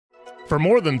For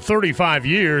more than 35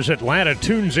 years, Atlanta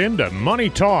tunes into Money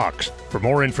Talks. For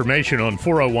more information on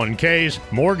 401ks,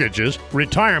 mortgages,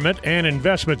 retirement, and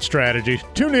investment strategies,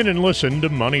 tune in and listen to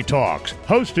Money Talks,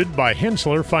 hosted by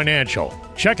Hensler Financial.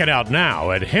 Check it out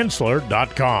now at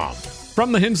hensler.com.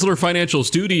 From the Hensler Financial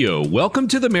Studio, welcome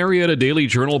to the Marietta Daily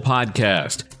Journal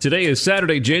podcast. Today is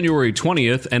Saturday, January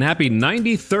 20th, and happy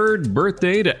 93rd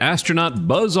birthday to astronaut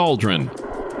Buzz Aldrin.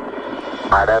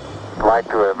 I'd like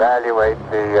to evaluate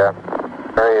the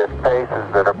various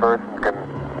paces that a person can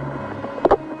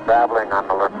traveling on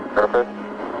the surface,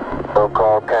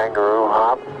 so-called kangaroo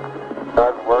hop. It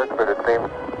does work, but it seems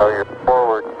though your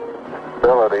forward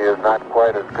ability is not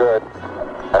quite as good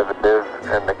as it is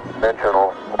in the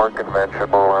more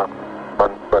conventional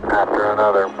one foot after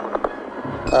another.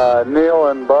 Neil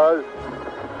and Buzz,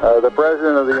 the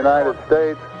President of the United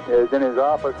States is in his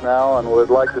office now and would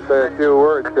like to say a few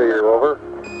words to you. Over.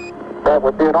 That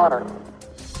would be an honor.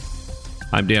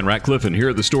 I'm Dan Ratcliffe, and here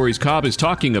are the stories Cobb is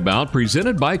talking about,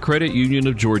 presented by Credit Union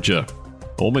of Georgia.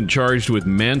 A woman charged with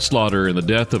manslaughter in the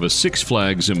death of a Six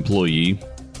Flags employee.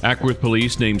 Acworth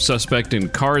police named suspect in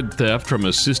card theft from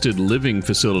assisted living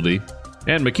facility.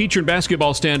 And McEachern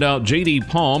basketball standout J.D.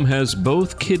 Palm has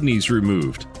both kidneys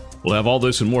removed. We'll have all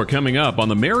this and more coming up on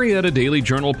the Marietta Daily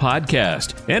Journal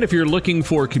podcast. And if you're looking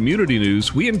for community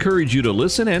news, we encourage you to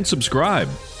listen and subscribe.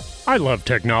 I love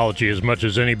technology as much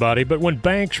as anybody, but when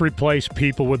banks replace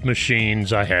people with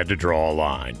machines, I had to draw a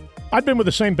line. I've been with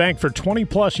the same bank for 20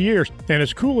 plus years, and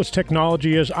as cool as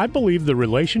technology is, I believe the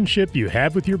relationship you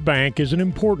have with your bank is an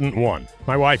important one.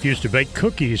 My wife used to bake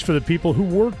cookies for the people who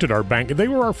worked at our bank. They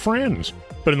were our friends.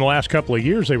 But in the last couple of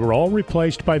years, they were all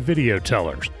replaced by video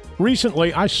tellers.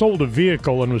 Recently, I sold a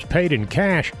vehicle and was paid in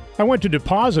cash. I went to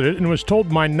deposit it and was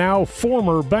told my now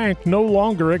former bank no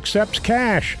longer accepts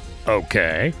cash.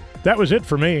 Okay. That was it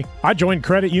for me. I joined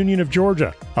Credit Union of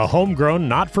Georgia, a homegrown,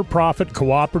 not-for-profit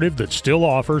cooperative that still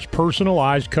offers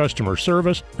personalized customer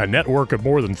service, a network of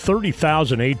more than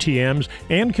 30,000 ATMs,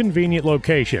 and convenient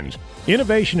locations.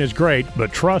 Innovation is great,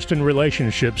 but trust and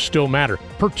relationships still matter,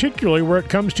 particularly where it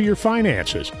comes to your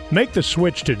finances. Make the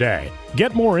switch today.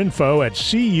 Get more info at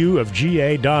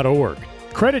cuofga.org.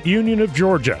 Credit Union of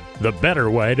Georgia, the better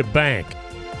way to bank.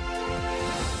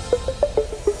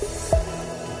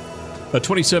 A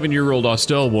 27-year-old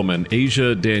Austell woman,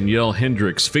 Asia Danielle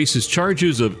Hendricks, faces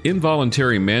charges of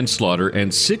involuntary manslaughter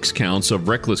and 6 counts of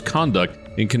reckless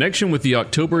conduct in connection with the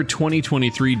October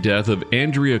 2023 death of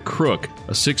Andrea Crook,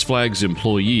 a Six Flags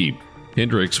employee.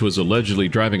 Hendricks was allegedly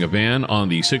driving a van on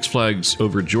the Six Flags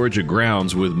Over Georgia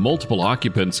grounds with multiple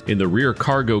occupants in the rear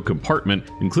cargo compartment,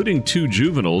 including 2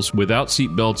 juveniles without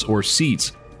seatbelts or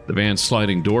seats. The van's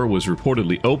sliding door was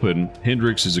reportedly open.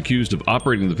 Hendricks is accused of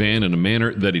operating the van in a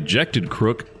manner that ejected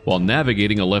Crook while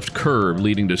navigating a left curve,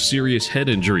 leading to serious head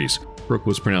injuries. Crook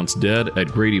was pronounced dead at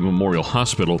Grady Memorial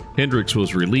Hospital. Hendricks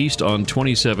was released on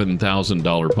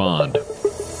 $27,000 bond.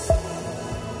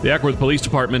 The Acworth Police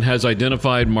Department has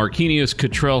identified Marquinius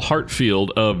Cottrell Hartfield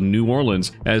of New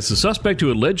Orleans as the suspect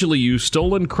who allegedly used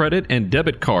stolen credit and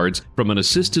debit cards from an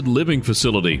assisted living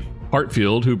facility.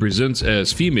 Hartfield, who presents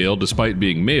as female despite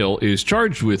being male, is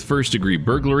charged with first-degree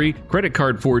burglary, credit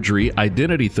card forgery,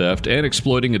 identity theft, and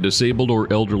exploiting a disabled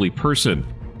or elderly person.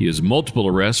 He has multiple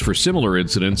arrests for similar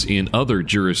incidents in other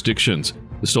jurisdictions.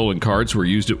 The stolen cards were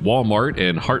used at Walmart,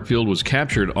 and Hartfield was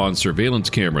captured on surveillance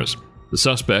cameras. The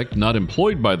suspect, not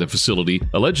employed by the facility,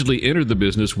 allegedly entered the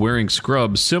business wearing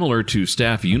scrubs similar to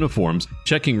staff uniforms,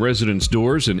 checking residents'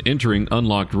 doors and entering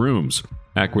unlocked rooms.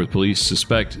 Acworth police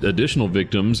suspect additional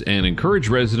victims and encourage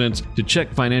residents to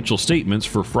check financial statements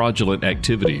for fraudulent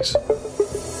activities.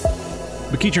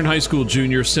 McEachern High School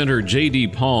junior center J.D.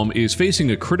 Palm is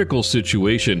facing a critical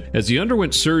situation as he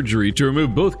underwent surgery to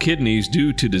remove both kidneys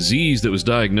due to disease that was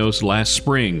diagnosed last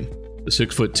spring. The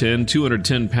 6'10",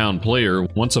 210-pound player,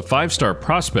 once a 5-star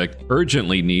prospect,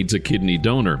 urgently needs a kidney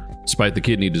donor. Despite the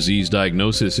kidney disease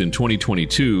diagnosis in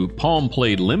 2022, Palm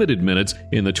played limited minutes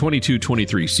in the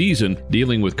 22-23 season,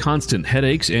 dealing with constant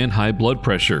headaches and high blood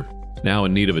pressure. Now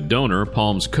in need of a donor,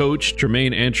 Palm's coach,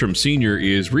 Tremaine Antrim Sr.,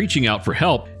 is reaching out for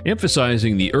help,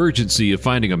 emphasizing the urgency of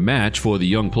finding a match for the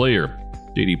young player.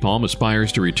 J.D. Palm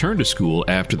aspires to return to school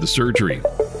after the surgery.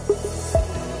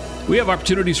 We have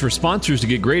opportunities for sponsors to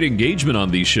get great engagement on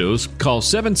these shows. Call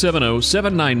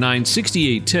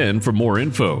 770-799-6810 for more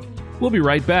info. We'll be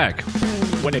right back.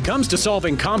 When it comes to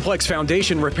solving complex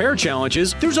foundation repair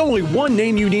challenges, there's only one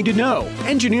name you need to know: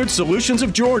 Engineered Solutions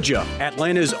of Georgia,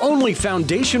 Atlanta's only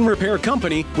foundation repair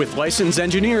company with licensed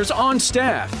engineers on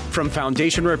staff. From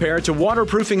foundation repair to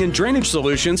waterproofing and drainage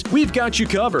solutions, we've got you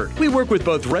covered. We work with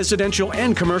both residential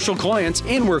and commercial clients,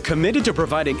 and we're committed to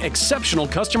providing exceptional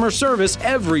customer service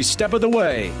every step of the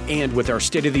way. And with our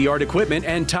state-of-the-art equipment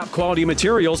and top quality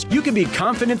materials, you can be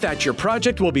confident that your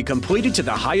project will be completed to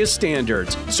the highest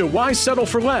standards. So why settle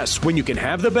for less when you can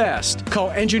have the best?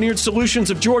 Call Engineered Solutions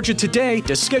of Georgia today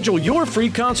to schedule your free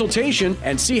consultation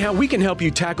and see how we can help you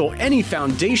tackle any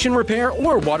foundation repair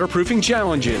or waterproofing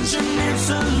challenges. Engineered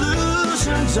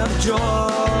Solutions of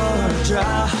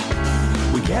Georgia.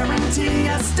 We guarantee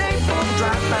a stable,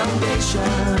 dry foundation.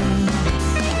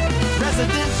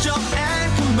 Residential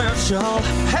and commercial.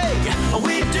 Hey,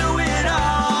 we do it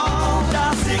all.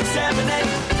 Dial 678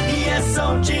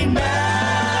 ESOG now.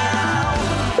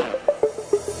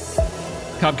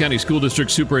 Cobb County School District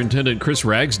Superintendent Chris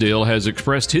Ragsdale has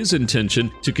expressed his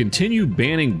intention to continue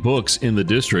banning books in the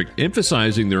district,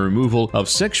 emphasizing the removal of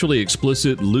sexually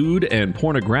explicit, lewd, and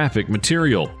pornographic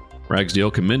material.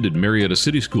 Ragsdale commended Marietta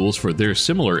City Schools for their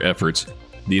similar efforts.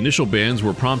 The initial bans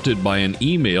were prompted by an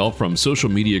email from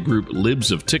social media group Libs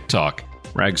of TikTok.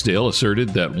 Ragsdale asserted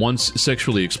that once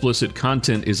sexually explicit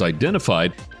content is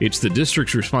identified, it's the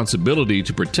district's responsibility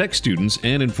to protect students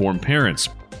and inform parents.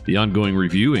 The ongoing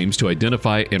review aims to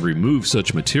identify and remove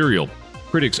such material.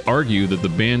 Critics argue that the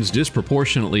bans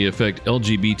disproportionately affect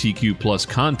LGBTQ+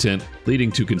 content,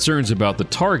 leading to concerns about the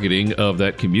targeting of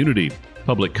that community.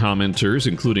 Public commenters,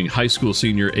 including high school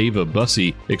senior Ava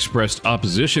Bussey, expressed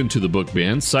opposition to the book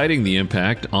ban, citing the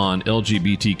impact on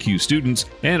LGBTQ students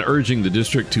and urging the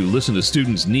district to listen to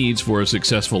students' needs for a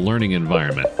successful learning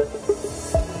environment.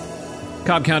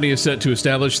 Cobb County is set to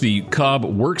establish the Cobb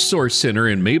WorkSource Center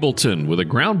in Mableton with a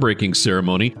groundbreaking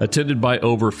ceremony attended by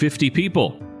over 50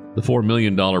 people. The $4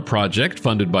 million project,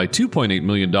 funded by $2.8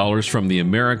 million from the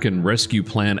American Rescue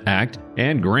Plan Act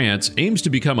and grants, aims to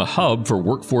become a hub for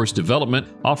workforce development,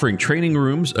 offering training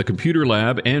rooms, a computer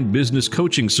lab, and business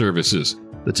coaching services.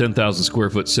 The 10,000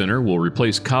 square foot center will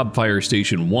replace Cobb Fire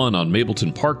Station 1 on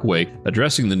Mableton Parkway,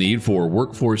 addressing the need for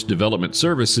workforce development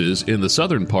services in the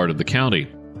southern part of the county.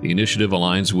 The initiative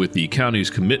aligns with the county's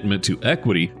commitment to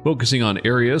equity, focusing on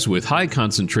areas with high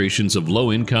concentrations of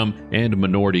low-income and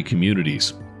minority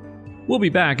communities. We'll be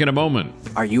back in a moment.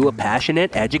 Are you a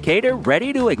passionate educator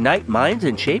ready to ignite minds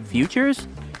and shape futures?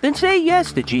 Then say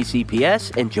yes to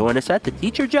GCPS and join us at the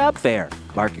Teacher Job Fair.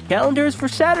 Mark your calendars for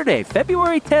Saturday,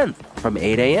 February 10th from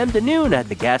 8 a.m. to noon at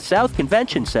the Gas South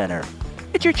Convention Center.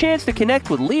 It's your chance to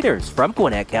connect with leaders from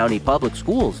Gwinnett County Public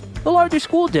Schools, the largest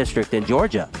school district in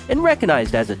Georgia, and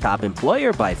recognized as a top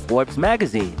employer by Forbes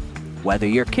magazine. Whether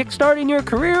you're kickstarting your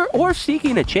career or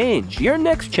seeking a change, your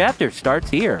next chapter starts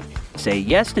here. Say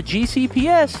yes to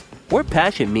GCPS, where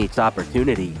passion meets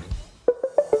opportunity.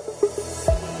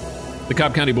 The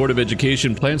Cobb County Board of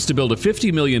Education plans to build a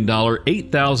 $50 million,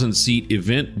 8,000-seat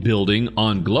event building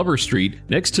on Glover Street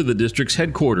next to the district's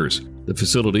headquarters. The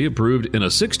facility, approved in a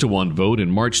 6-1 vote in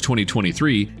March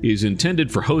 2023, is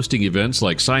intended for hosting events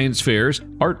like science fairs,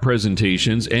 art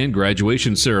presentations, and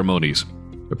graduation ceremonies.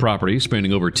 The property,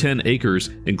 spanning over 10 acres,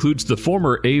 includes the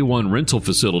former A1 rental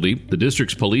facility, the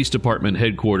district's police department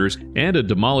headquarters, and a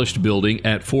demolished building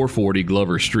at 440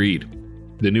 Glover Street.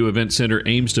 The new event center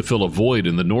aims to fill a void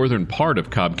in the northern part of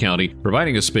Cobb County,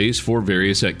 providing a space for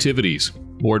various activities.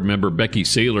 Board member Becky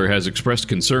Saylor has expressed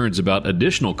concerns about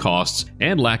additional costs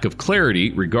and lack of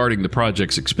clarity regarding the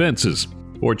project's expenses.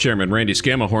 Board Chairman Randy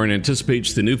Scamahorn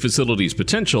anticipates the new facility's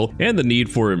potential and the need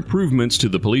for improvements to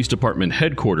the police department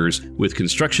headquarters, with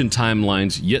construction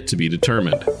timelines yet to be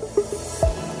determined.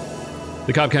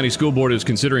 The Cobb County School Board is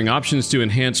considering options to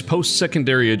enhance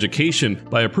post-secondary education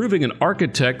by approving an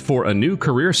architect for a new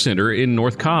career center in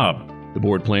North Cobb. The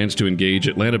board plans to engage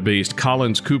Atlanta-based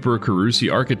Collins Cooper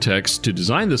Carusi Architects to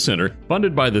design the center,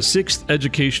 funded by the 6th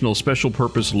Educational Special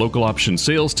Purpose Local Option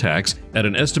Sales Tax at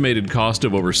an estimated cost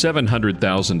of over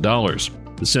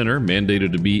 $700,000. The center,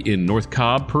 mandated to be in North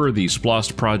Cobb per the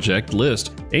SPLOST project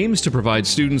list, aims to provide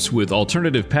students with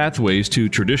alternative pathways to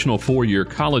traditional four-year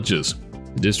colleges.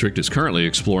 The district is currently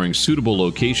exploring suitable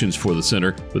locations for the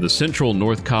center, with a central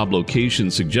North Cobb location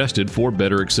suggested for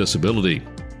better accessibility.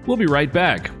 We'll be right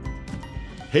back.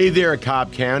 Hey there,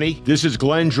 Cobb County. This is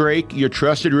Glenn Drake, your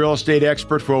trusted real estate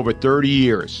expert for over 30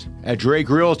 years. At Drake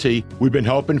Realty, we've been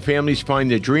helping families find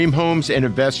their dream homes and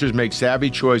investors make savvy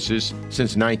choices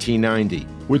since 1990.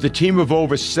 With a team of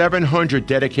over 700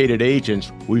 dedicated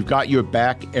agents, we've got your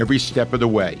back every step of the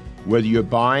way. Whether you're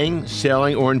buying,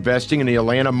 selling, or investing in the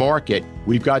Atlanta market,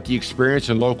 we've got the experience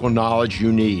and local knowledge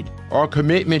you need. Our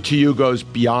commitment to you goes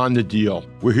beyond the deal.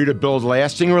 We're here to build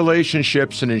lasting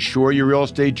relationships and ensure your real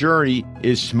estate journey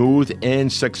is smooth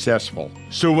and successful.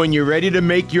 So when you're ready to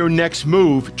make your next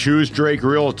move, choose Drake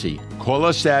Realty. Call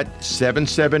us at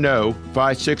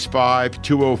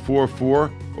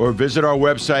 770-565-2044 or visit our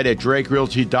website at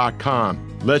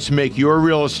drakerealty.com. Let's make your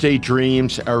real estate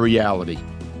dreams a reality.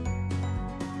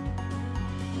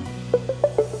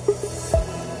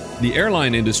 The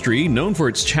airline industry, known for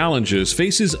its challenges,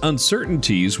 faces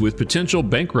uncertainties with potential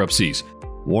bankruptcies.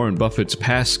 Warren Buffett's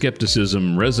past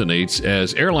skepticism resonates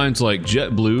as airlines like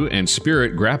JetBlue and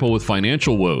Spirit grapple with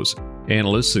financial woes.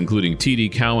 Analysts, including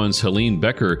TD Cowen's Helene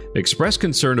Becker, express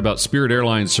concern about Spirit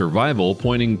Airlines' survival,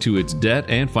 pointing to its debt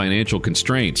and financial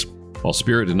constraints. While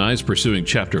Spirit denies pursuing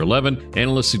Chapter 11,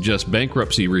 analysts suggest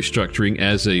bankruptcy restructuring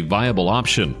as a viable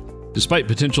option. Despite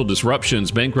potential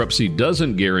disruptions, bankruptcy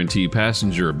doesn't guarantee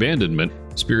passenger abandonment.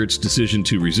 Spirit's decision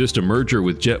to resist a merger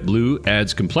with JetBlue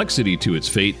adds complexity to its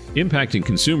fate, impacting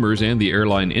consumers and the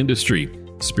airline industry.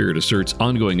 Spirit asserts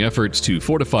ongoing efforts to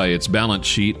fortify its balance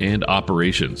sheet and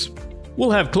operations.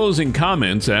 We'll have closing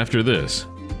comments after this.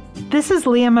 This is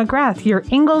Leah McGrath, your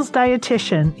Ingalls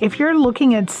dietitian. If you're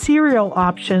looking at cereal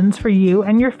options for you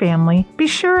and your family, be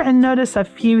sure and notice a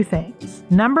few things.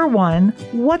 Number one,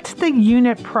 what's the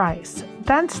unit price?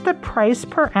 That's the price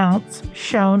per ounce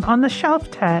shown on the shelf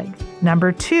tag.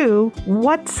 Number two,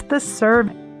 what's the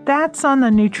serving? That's on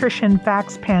the Nutrition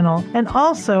Facts panel. And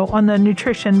also on the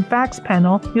Nutrition Facts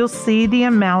panel, you'll see the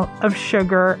amount of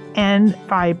sugar and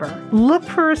fiber. Look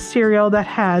for a cereal that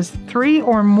has 3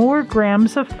 or more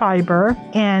grams of fiber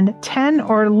and 10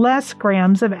 or less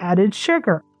grams of added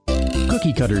sugar.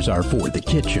 Cookie cutters are for the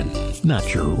kitchen,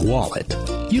 not your wallet.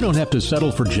 You don't have to settle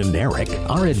for generic.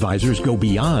 Our advisors go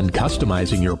beyond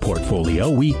customizing your portfolio.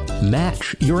 We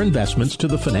match your investments to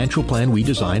the financial plan we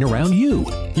design around you,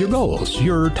 your goals,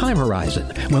 your time horizon,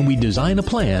 when we design a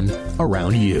plan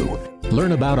around you.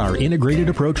 Learn about our integrated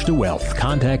approach to wealth.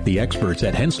 Contact the experts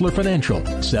at Hensler Financial,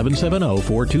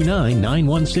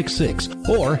 770-429-9166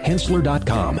 or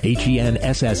hensler.com,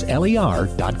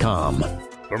 HENSSLER.com.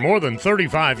 For more than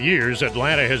 35 years,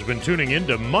 Atlanta has been tuning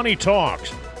into Money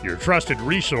Talks, your trusted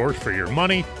resource for your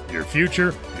money, your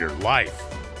future, your life.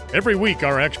 Every week,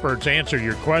 our experts answer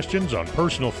your questions on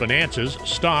personal finances,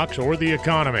 stocks, or the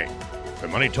economy. The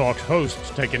Money Talks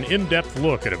hosts take an in-depth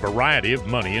look at a variety of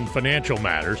money and financial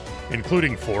matters,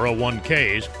 including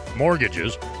 401ks,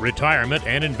 mortgages, retirement,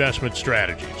 and investment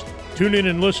strategies. Tune in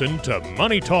and listen to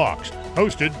Money Talks,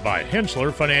 hosted by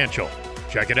Hensler Financial.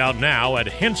 Check it out now at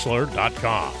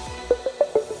hensler.com.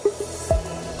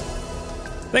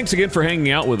 Thanks again for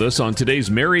hanging out with us on today's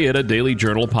Marietta Daily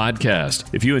Journal podcast.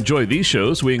 If you enjoy these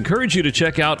shows, we encourage you to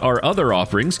check out our other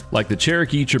offerings like the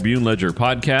Cherokee Tribune-Ledger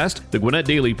podcast, the Gwinnett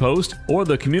Daily Post, or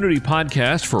the community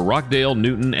podcast for Rockdale,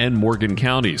 Newton, and Morgan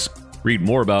counties. Read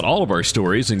more about all of our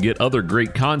stories and get other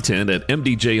great content at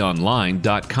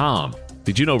mdjonline.com.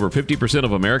 Did you know over 50%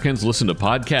 of Americans listen to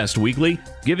podcasts weekly?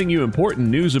 Giving you important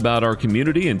news about our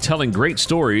community and telling great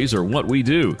stories are what we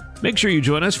do. Make sure you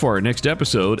join us for our next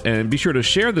episode and be sure to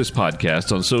share this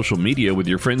podcast on social media with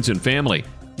your friends and family.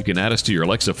 You can add us to your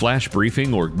Alexa Flash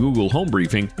Briefing or Google Home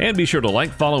Briefing, and be sure to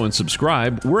like, follow, and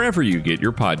subscribe wherever you get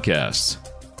your podcasts.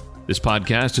 This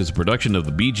podcast is a production of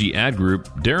the BG Ad Group,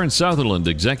 Darren Sutherland,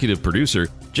 Executive Producer,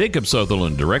 Jacob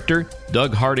Sutherland, Director,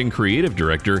 Doug Harding, Creative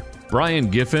Director, Brian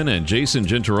Giffen and Jason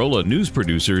Gentarola, News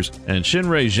Producers, and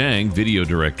Shinrei Zhang, Video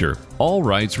Director. All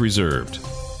rights reserved.